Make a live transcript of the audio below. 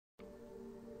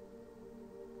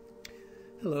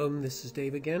Hello, this is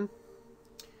Dave again.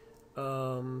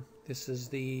 This is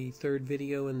the third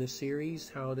video in the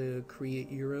series, how to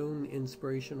create your own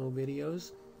inspirational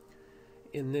videos.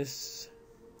 In this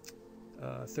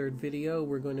third video,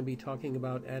 we're going to be talking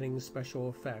about adding special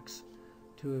effects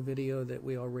to a video that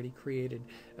we already created.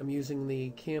 I'm using the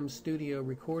Cam Studio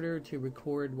recorder to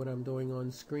record what I'm doing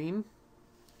on screen.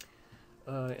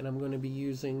 And I'm going to be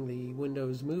using the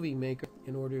Windows Movie Maker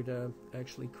in order to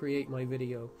actually create my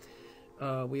video.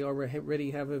 We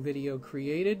already have a video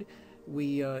created.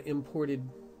 We imported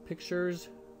pictures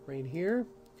right here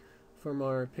from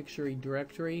our picture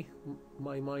directory,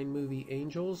 My Mind Movie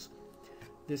Angels.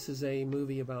 This is a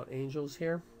movie about angels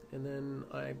here. And then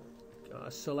I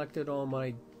selected all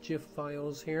my GIF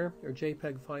files here, or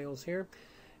JPEG files here,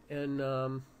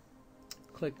 and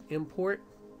clicked import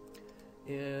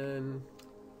and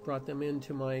brought them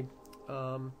into my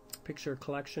picture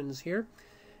collections here.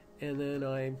 And then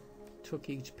I took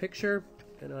each picture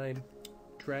and I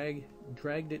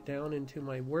dragged it down into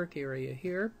my work area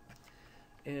here,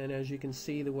 and as you can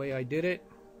see, the way I did it,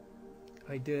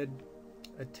 I did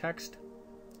a text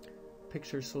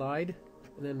picture slide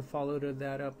and then followed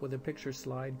that up with a picture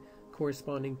slide,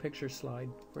 corresponding picture slide.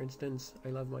 For instance, I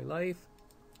love my life,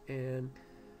 and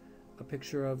a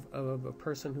picture of a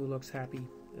person who looks happy,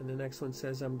 and the next one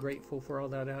says I'm grateful for all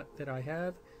that I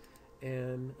have,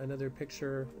 and another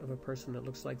picture of a person that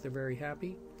looks like they're very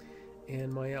happy,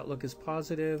 and my outlook is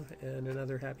positive, and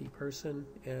another happy person,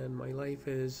 and my life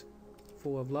is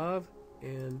full of love,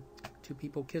 and two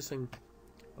people kissing,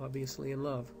 obviously in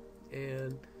love,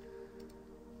 and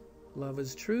love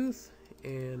is truth,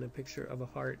 and a picture of a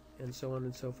heart, and so on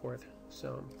and so forth.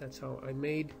 So that's how I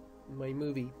made my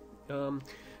movie. The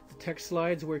text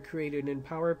slides were created in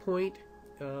PowerPoint.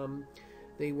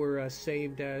 They were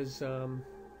saved as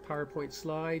PowerPoint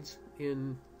slides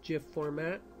in GIF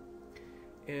format,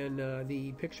 and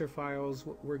the picture files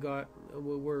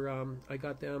I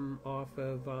got them off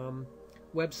of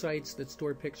websites that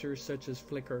store pictures such as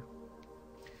Flickr.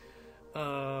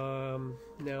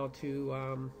 Now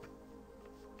to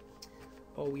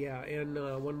oh yeah,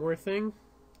 and one more thing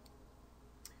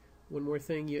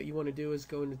you want to do is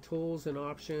go into Tools and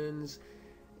Options,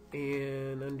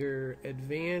 and under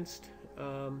Advanced,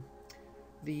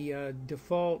 the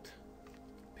default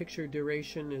picture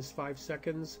duration is 5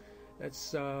 seconds.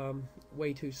 That's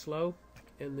way too slow.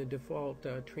 And the default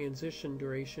transition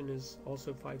duration is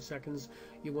also 5 seconds.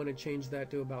 You want to change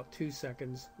that to about 2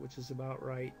 seconds, which is about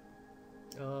right.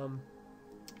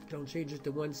 Don't change it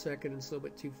to 1 second, it's a little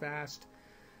bit too fast.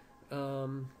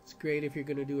 It's great if you're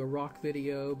going to do a rock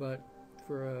video, but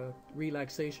for a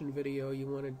relaxation video, you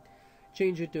want to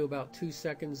change it to about 2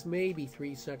 seconds, maybe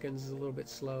 3 seconds is a little bit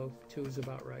slow. 2 is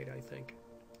about right, I think.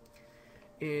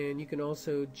 And you can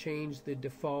also change the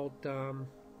default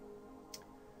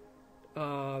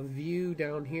view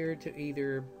down here to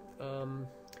either,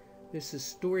 this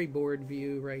is storyboard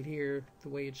view right here, the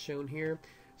way it's shown here,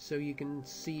 so you can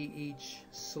see each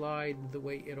slide the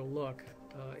way it'll look.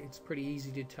 It's pretty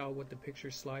easy to tell what the picture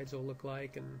slides will look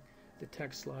like, and the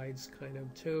text slides kind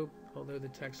of too, although the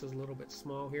text is a little bit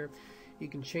small here. You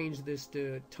can change this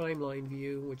to timeline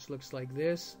view, which looks like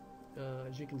this.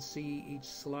 As you can see, each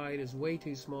slide is way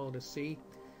too small to see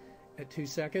at 2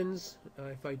 seconds.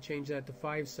 If I change that to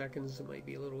 5 seconds, it might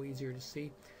be a little easier to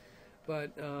see.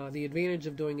 But the advantage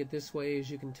of doing it this way is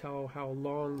you can tell how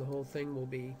long the whole thing will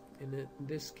be. In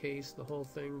this case, the whole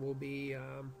thing will be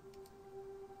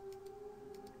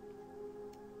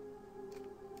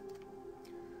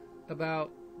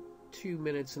about 2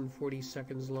 minutes and 40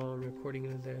 seconds long, according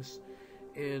to this.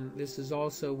 And this is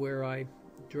also where I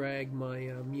drag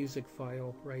my music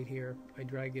file right here. I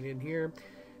drag it in here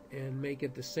and make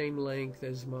it the same length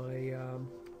as my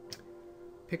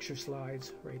picture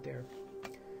slides right there.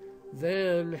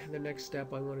 Then the next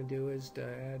step I want to do is to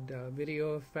add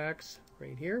video effects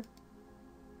right here.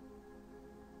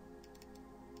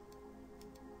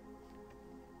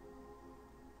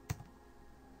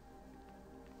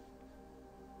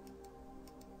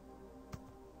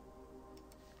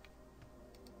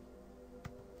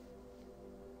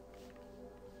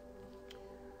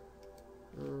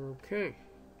 Okay.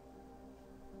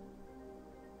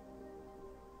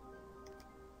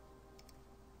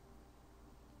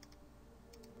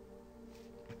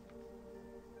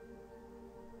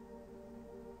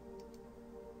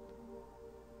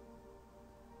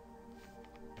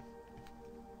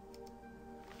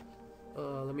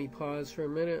 Let me pause for a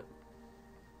minute.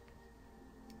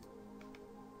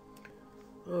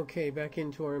 Okay, back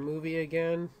into our movie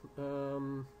again.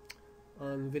 On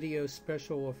Video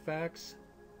Special Effects.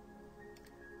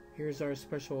 Here's our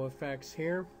special effects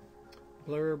here.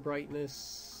 blur,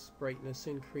 brightness, brightness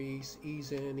increase,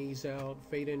 ease in, ease out,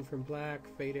 fade in from black,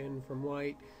 fade in from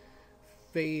white,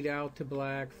 fade out to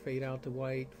black, fade out to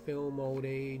white, film old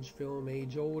age, film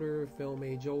age older, film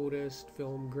age oldest,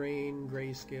 film grain,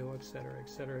 grayscale, etc.,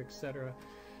 etc., etc.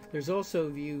 There's also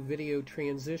view video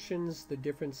transitions. The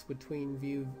difference between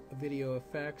view video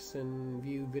effects and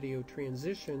view video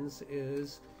transitions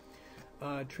is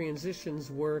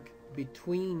transitions work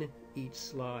between each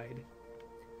slide,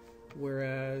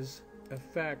 whereas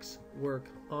effects work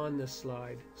on the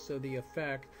slide. So the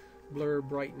effect, blur,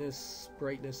 brightness,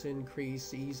 brightness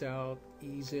increase, ease out,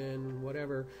 ease in,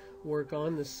 whatever, work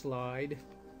on the slide,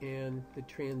 and the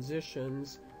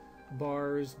transitions,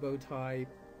 bars, bow tie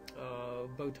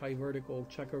vertical,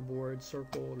 checkerboard,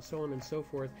 circle, and so on and so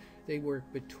forth, they work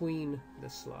between the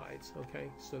slides.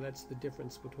 Okay, so that's the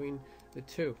difference between the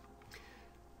two.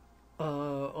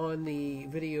 On the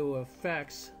video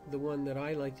effects, the one that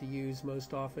I like to use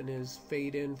most often is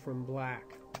fade in from black.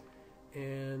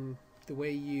 And the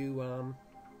way you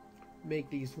make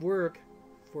these work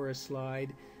for a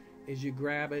slide is you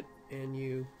grab it and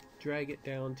you drag it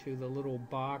down to the little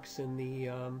box in the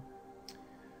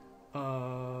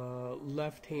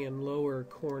left-hand lower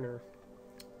corner,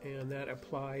 and that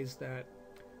applies that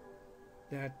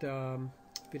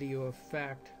video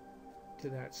effect to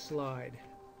that slide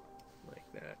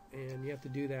like that. And you have to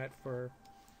do that for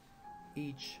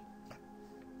each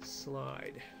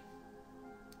slide.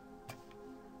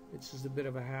 It's just a bit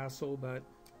of a hassle, but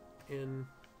in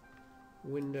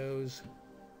Windows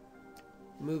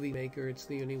Movie Maker it's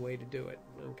the only way to do it.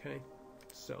 Okay,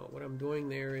 so what I'm doing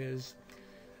there is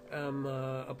I'm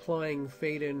applying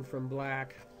fade in from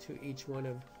black to each one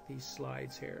of these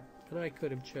slides here, and I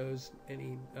could have chose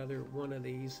any other one of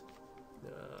these,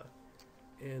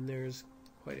 and there's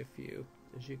quite a few,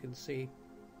 as you can see.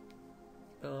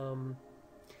 And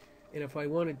if I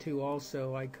wanted to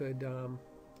also, I could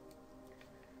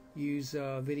use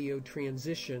video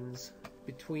transitions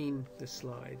between the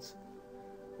slides,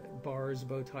 bars,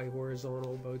 bow tie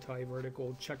horizontal, bow tie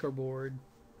vertical, checkerboard,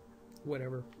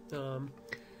 whatever.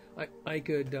 I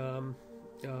could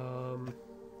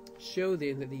show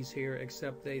these here,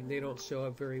 except they don't show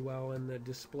up very well in the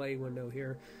display window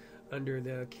here under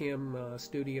the Cam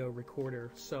Studio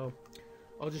Recorder. So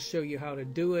I'll just show you how to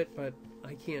do it, but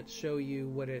I can't show you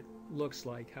what it looks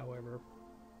like, however.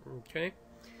 Okay?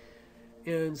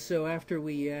 And so after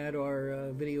we add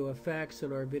our video effects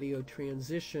and our video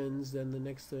transitions, then the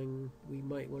next thing we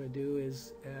might want to do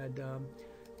is add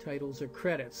titles or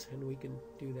credits, and we can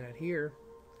do that here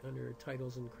under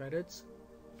titles and credits,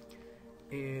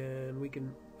 and we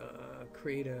can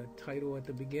create a title at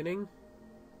the beginning,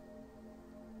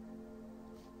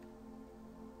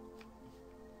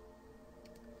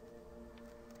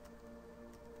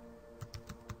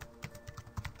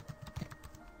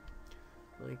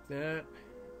 like that.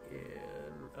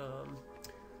 And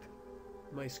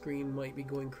my screen might be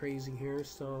going crazy here,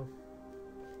 so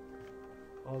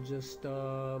I'll just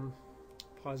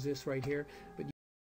pause this right here. But